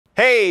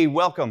Hey,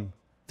 welcome.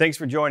 Thanks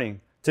for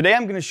joining. Today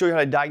I'm going to show you how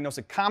to diagnose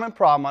a common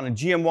problem on a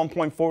GM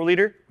 1.4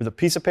 liter with a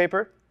piece of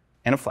paper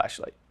and a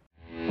flashlight.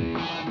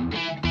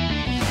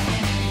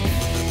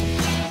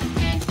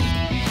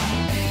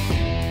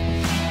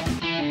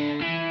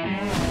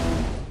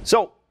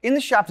 So in the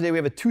shop today we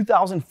have a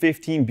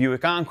 2015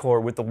 Buick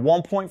Encore with the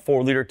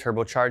 1.4 liter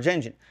turbocharged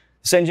engine.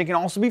 This engine can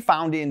also be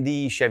found in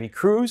the Chevy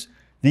Cruze,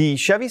 the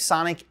Chevy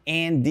Sonic,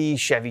 and the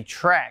Chevy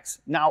Trax.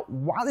 Now,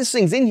 why this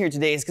thing's in here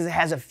today is because it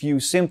has a few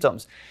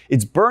symptoms.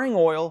 It's burning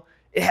oil,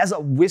 it has a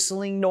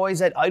whistling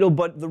noise at idle,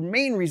 but the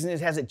main reason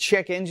is it has a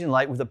check engine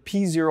light with a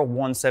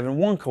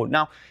P0171 code.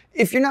 Now,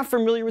 if you're not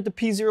familiar with the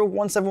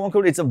P0171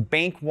 code, it's a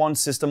bank 1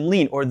 system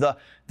lean, or the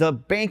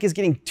bank is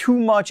getting too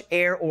much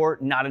air or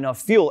not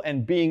enough fuel.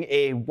 And being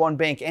a one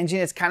bank engine,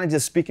 it's kind of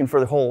just speaking for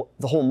the whole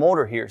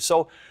motor here.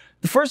 So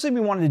the first thing we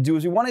wanted to do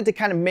is we wanted to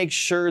kind of make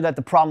sure that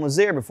the problem was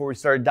there before we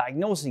started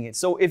diagnosing it.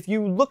 So if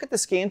you look at the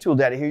scan tool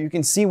data here, you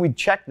can see we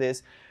checked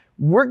this.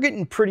 We're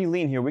getting pretty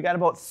lean here. We got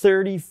about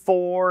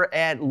 34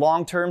 at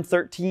long term,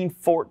 13,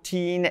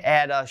 14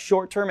 at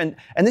short term, and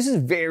this is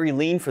very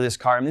lean for this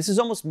car. I mean, this is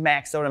almost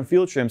maxed out on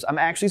fuel trims. I'm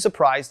actually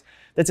surprised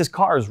that this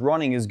car is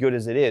running as good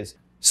as it is.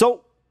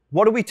 So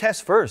what do we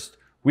test first?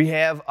 We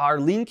have our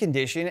lean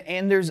condition,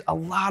 and there's a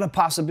lot of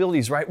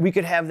possibilities, right? We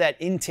could have that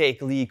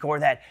intake leak or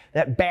that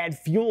bad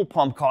fuel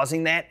pump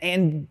causing that,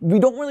 and we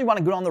don't really want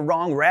to go down the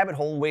wrong rabbit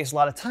hole and waste a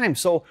lot of time.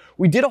 So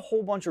we did a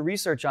whole bunch of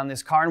research on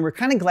this car, and we're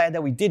kind of glad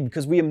that we did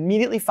because we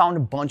immediately found a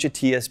bunch of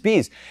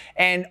TSBs.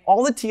 And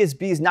all the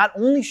TSBs not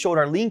only showed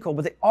our lean code,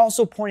 but they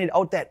also pointed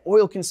out that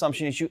oil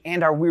consumption issue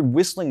and our weird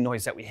whistling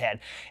noise that we had.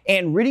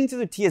 And reading through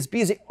the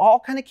TSBs, they all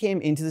kind of came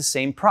into the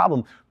same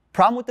problem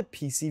with the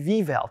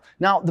PCV valve.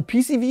 Now, the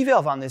PCV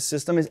valve on this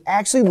system is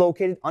actually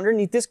located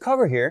underneath this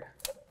cover here,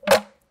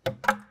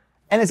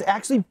 and it's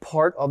actually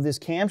part of this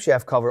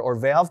camshaft cover or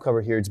valve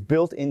cover here. It's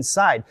built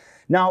inside.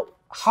 Now,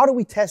 how do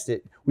we test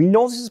it? We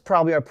know this is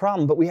probably our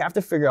problem, but we have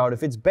to figure out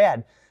if it's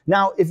bad.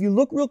 Now, if you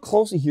look real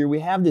closely here, we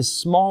have this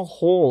small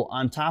hole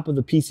on top of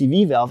the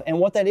PCV valve, and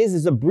what that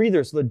is a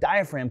breather so the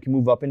diaphragm can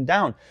move up and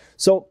down.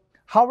 So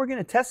how we're going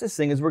to test this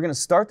thing is we're going to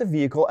start the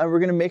vehicle and we're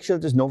going to make sure that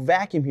there's no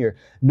vacuum here.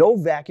 No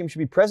vacuum should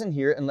be present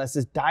here unless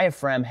this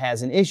diaphragm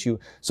has an issue.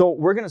 So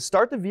we're going to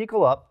start the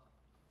vehicle up.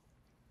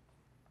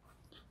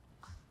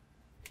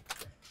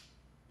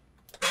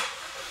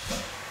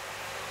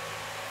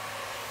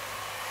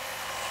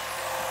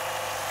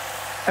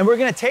 And we're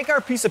going to take our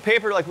piece of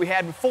paper like we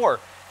had before.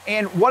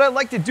 And what I'd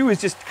like to do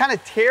is just kind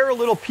of tear a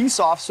little piece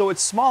off so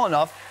it's small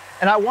enough.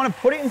 And I want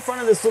to put it in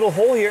front of this little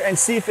hole here and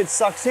see if it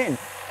sucks in.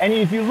 And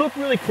if you look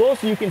really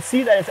closely, you can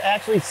see that it's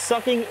actually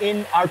sucking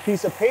in our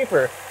piece of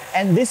paper.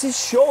 And this is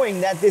showing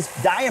that this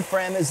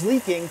diaphragm is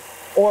leaking,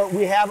 or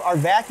we have our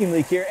vacuum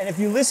leak here. And if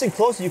you listen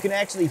closely, you can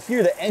actually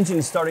hear the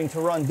engine starting to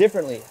run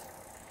differently.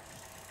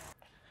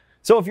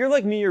 So if you're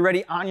like me, you're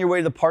ready on your way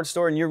to the parts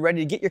store and you're ready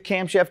to get your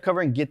camshaft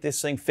cover and get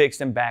this thing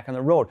fixed and back on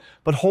the road.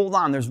 But hold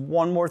on, there's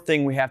one more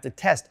thing we have to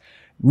test.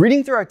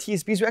 Reading through our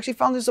TSBs, we actually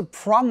found there's a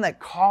problem that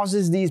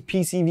causes these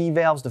PCV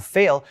valves to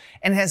fail,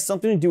 and it has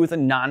something to do with a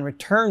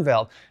non-return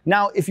valve.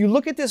 Now, if you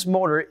look at this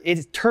motor,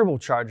 it's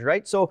turbocharged,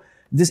 right? So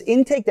this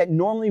intake that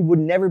normally would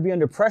never be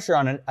under pressure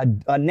on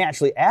a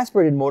naturally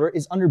aspirated motor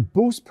is under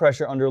boost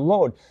pressure under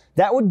load.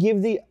 That would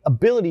give the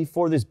ability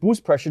for this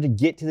boost pressure to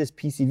get to this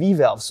PCV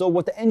valve. So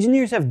what the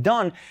engineers have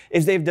done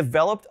is they've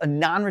developed a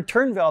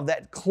non-return valve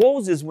that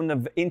closes when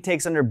the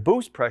intake's under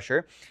boost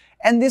pressure.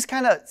 And this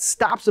kind of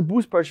stops the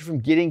boost pressure from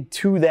getting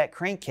to that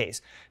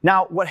crankcase.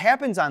 Now, what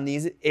happens on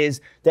these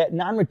is that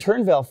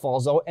non-return valve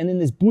falls out, and then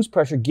this boost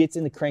pressure gets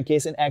in the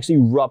crankcase and actually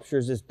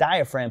ruptures this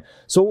diaphragm.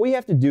 So what we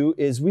have to do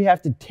is we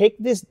have to take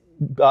this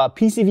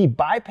PCV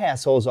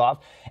bypass hose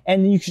off,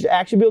 and you should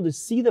actually be able to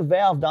see the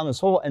valve down this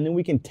hole, and then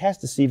we can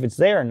test to see if it's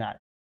there or not.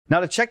 Now,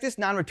 to check this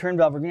non-return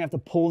valve, we're going to have to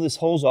pull this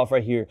hose off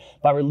right here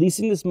by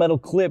releasing this metal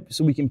clip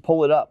so we can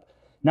pull it up.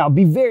 Now,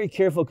 be very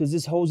careful because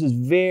this hose is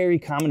very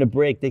common to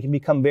break. They can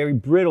become very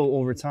brittle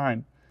over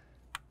time.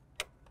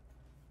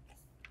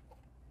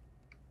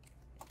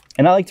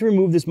 And I like to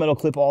remove this metal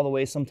clip all the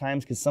way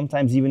sometimes because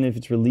sometimes even if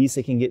it's released,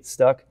 it can get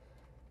stuck.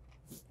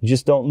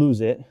 Just don't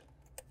lose it.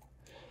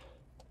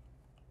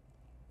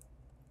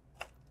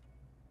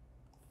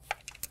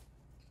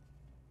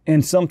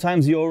 And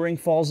sometimes the O-ring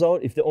falls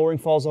out. If the O-ring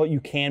falls out, you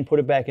can put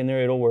it back in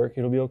there. It'll work.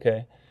 It'll be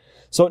okay.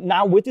 So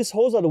now with this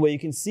hose out of the way, you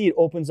can see it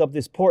opens up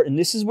this port, and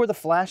this is where the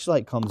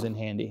flashlight comes in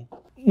handy.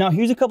 Now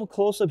here's a couple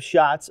close-up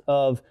shots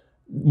of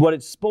what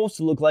it's supposed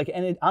to look like,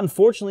 and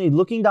unfortunately,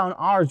 looking down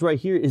ours right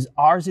here,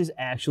 ours is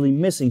actually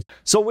missing.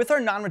 So with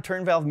our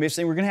non-return valve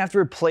missing, we're gonna have to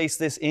replace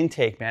this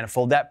intake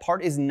manifold. That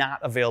part is not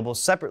available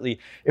separately.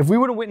 If we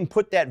would have went and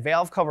put that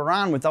valve cover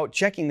on without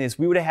checking this,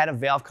 we would have had a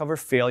valve cover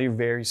failure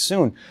very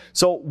soon.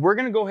 So we're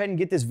gonna go ahead and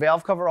get this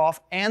valve cover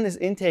off and this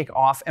intake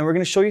off, and we're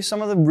gonna show you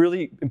some of the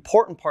really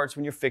important parts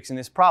when you're fixing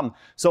this problem.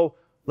 So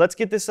let's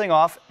get this thing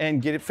off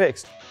and get it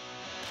fixed.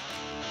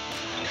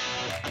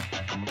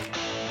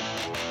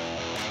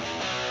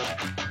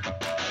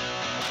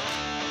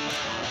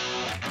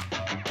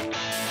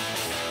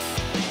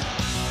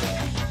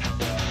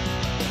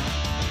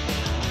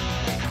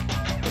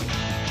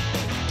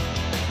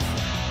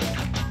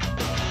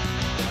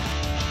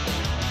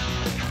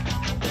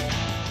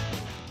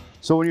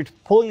 So when you're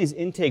pulling these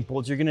intake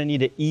bolts, you're gonna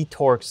need an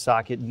E-torque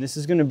socket, and this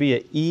is gonna be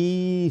an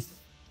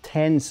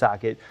E10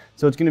 socket.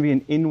 So it's gonna be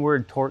an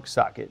inward torque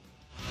socket.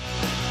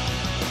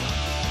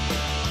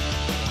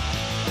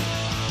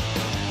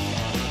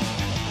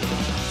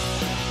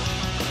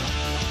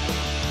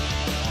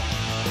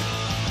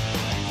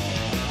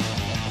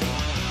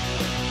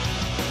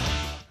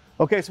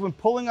 Okay, so when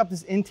pulling up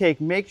this intake,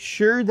 make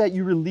sure that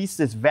you release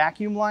this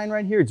vacuum line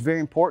right here. It's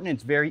very important.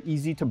 It's very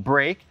easy to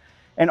break.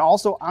 And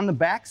also on the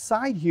back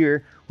side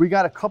here, we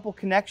got a couple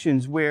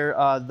connections where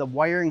the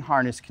wiring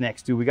harness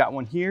connects to. We got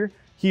one here,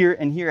 here,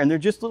 and here. And they're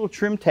just little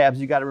trim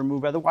tabs you got to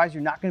remove. Otherwise,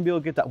 you're not going to be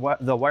able to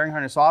get the wiring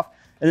harness off.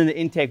 And then the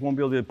intake won't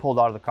be able to be pulled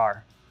out of the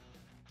car.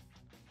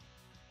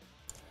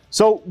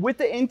 So with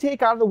the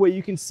intake out of the way,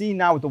 you can see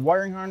now with the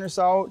wiring harness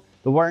out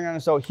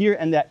here,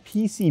 and that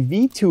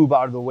PCV tube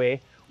out of the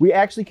way, we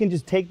actually can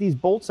just take these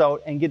bolts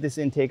out and get this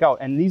intake out.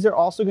 And these are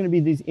also going to be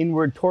these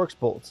inward Torx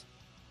bolts.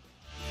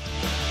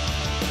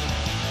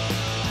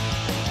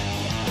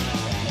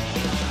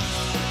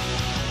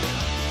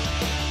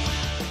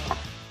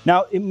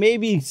 Now, it may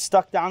be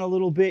stuck down a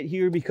little bit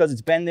here because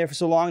it's been there for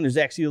so long. There's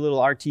actually a little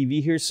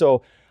RTV here.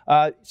 So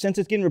since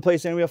it's getting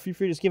replaced anyway, feel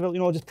free to just give it,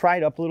 just pry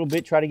it up a little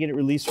bit, try to get it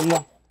released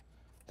from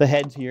the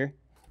heads here.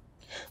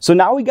 So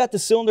now we got the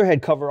cylinder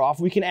head cover off,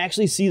 we can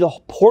actually see the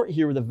port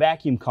here where the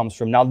vacuum comes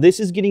from. Now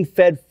this is getting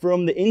fed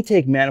from the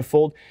intake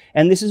manifold,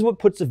 and this is what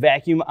puts the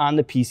vacuum on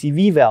the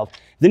PCV valve.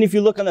 Then if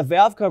you look on the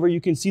valve cover,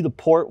 you can see the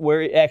port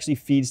where it actually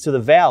feeds to the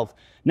valve.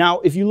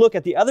 Now, if you look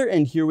at the other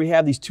end here, we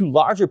have these two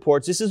larger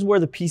ports. This is where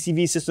the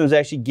PCV system is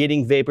actually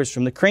getting vapors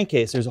from the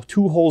crankcase. There's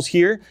two holes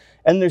here,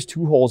 and there's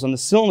two holes on the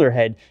cylinder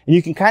head. And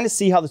you can kind of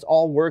see how this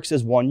all works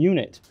as one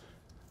unit.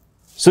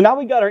 So now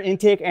we got our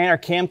intake and our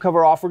cam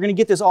cover off. We're gonna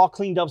get this all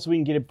cleaned up so we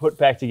can get it put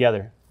back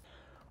together.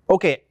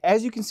 Okay,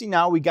 as you can see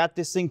now, we got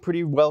this thing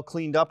pretty well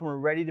cleaned up and we're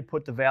ready to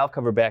put the valve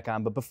cover back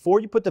on. But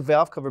before you put the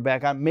valve cover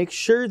back on, make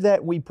sure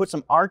that we put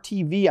some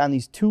RTV on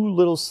these two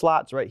little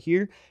slots right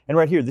here and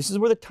right here. This is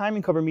where the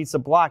timing cover meets the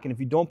block, and if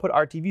you don't put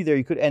RTV there,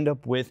 you could end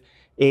up with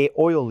an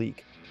oil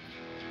leak.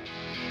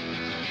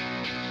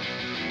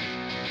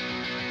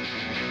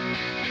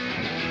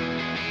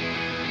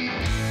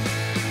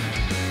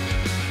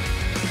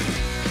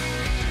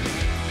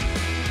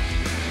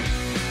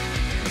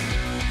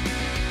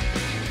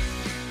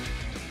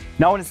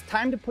 Now when it's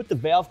time to put the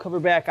valve cover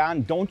back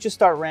on, don't just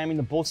start ramming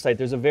the bolts tight.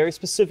 There's a very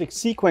specific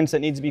sequence that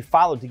needs to be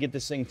followed to get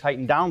this thing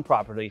tightened down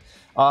properly.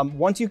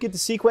 Once you get the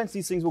sequence,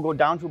 these things will go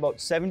down to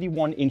about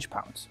 71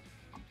 inch-pounds.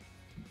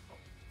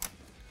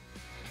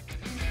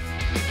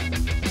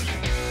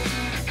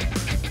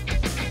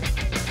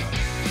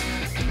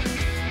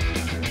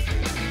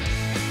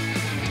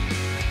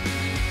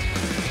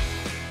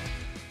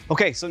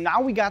 Okay, so now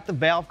we got the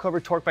valve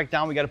cover torqued back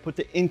down, we got to put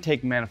the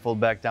intake manifold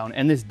back down,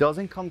 and this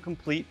doesn't come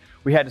complete.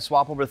 We had to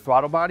swap over the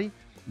throttle body,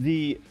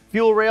 the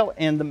fuel rail,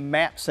 and the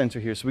map sensor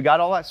here. So we got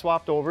all that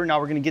swapped over. Now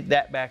we're going to get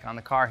that back on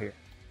the car here.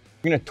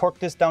 We're going to torque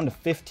this down to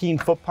 15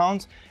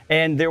 foot-pounds,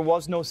 and there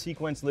was no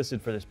sequence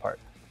listed for this part.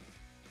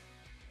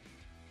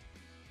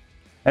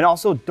 And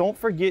also, don't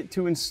forget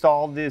to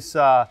install this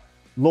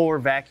lower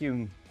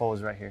vacuum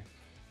hose right here.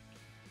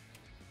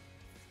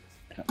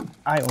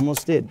 I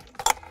almost did.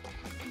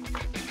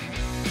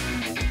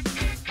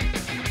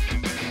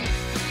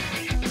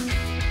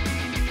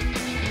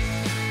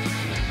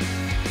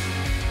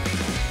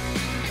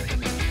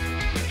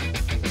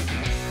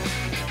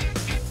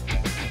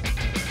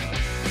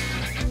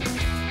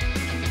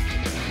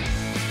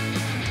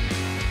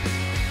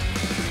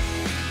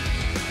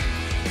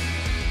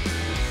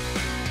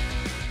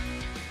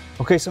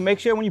 Okay, so make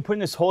sure when you're putting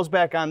this hose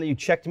back on that you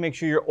check to make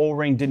sure your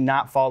O-ring did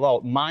not fall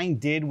out. Mine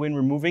did when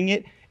removing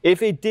it.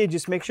 If it did,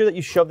 just make sure that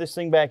you shove this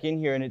thing back in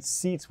here and it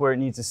seats where it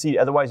needs to seat.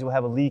 Otherwise, you'll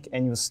have a leak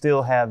and you'll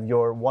still have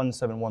your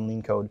 171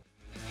 lean code.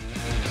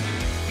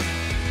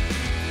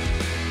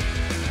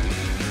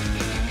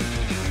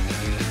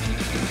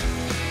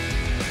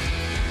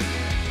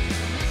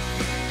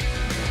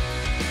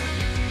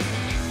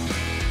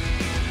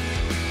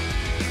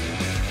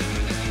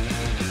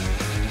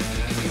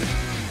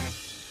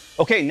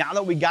 Okay, now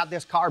that we got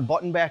this car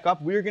buttoned back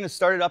up, we're gonna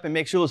start it up and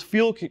make sure those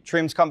fuel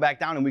trims come back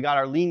down and we got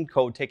our lean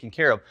code taken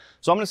care of.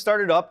 So I'm gonna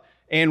start it up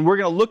and we're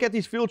gonna look at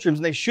these fuel trims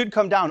and they should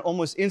come down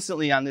almost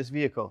instantly on this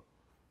vehicle.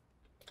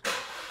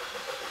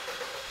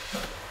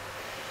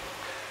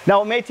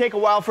 Now it may take a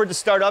while for it to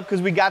start up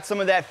because we got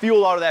some of that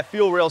fuel out of that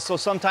fuel rail, so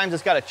sometimes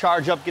it's gotta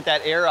charge up, get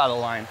that air out of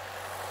line.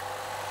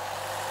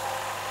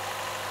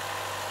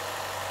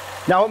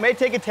 Now it may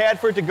take a tad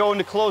for it to go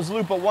into closed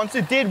loop, but once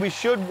it did, we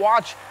should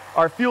watch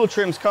our fuel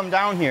trims come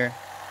down here.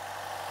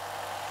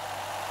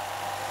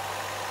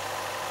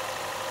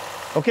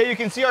 Okay, you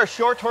can see our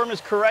short term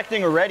is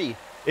correcting already.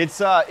 It's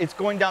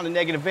going down to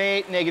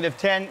 -8,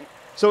 -10.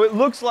 So it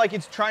looks like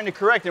it's trying to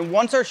correct. And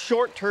once our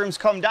short terms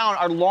come down,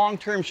 our long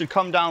term should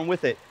come down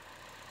with it.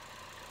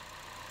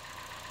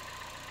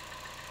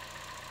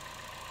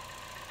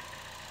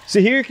 So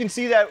here you can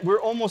see that we're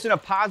almost in a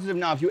positive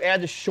now. If you add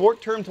the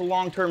short term to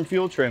long term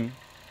fuel trim.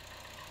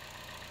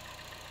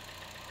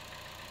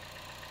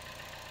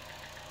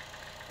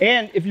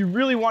 And if you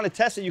really want to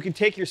test it, you can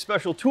take your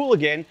special tool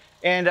again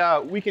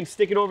and we can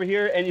stick it over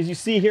here. And as you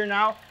see here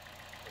now,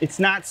 it's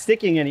not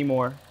sticking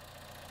anymore.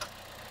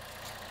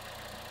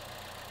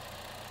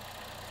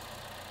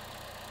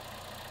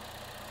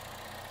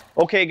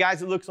 Okay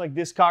guys, it looks like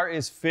this car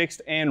is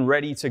fixed and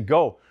ready to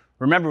go.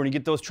 Remember, when you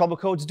get those trouble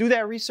codes, do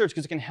that research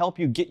because it can help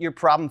you get your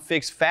problem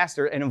fixed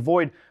faster and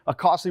avoid a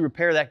costly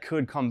repair that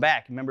could come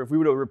back. Remember, if we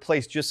would have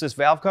replaced just this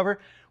valve cover,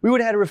 we would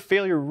have had a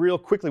failure real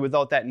quickly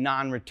without that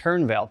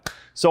non-return valve.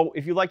 So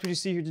if you liked what you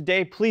see here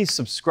today, please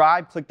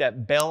subscribe, click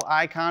that bell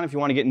icon if you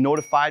want to get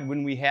notified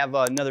when we have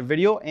another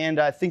video. And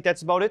I think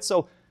that's about it.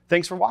 So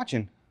thanks for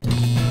watching.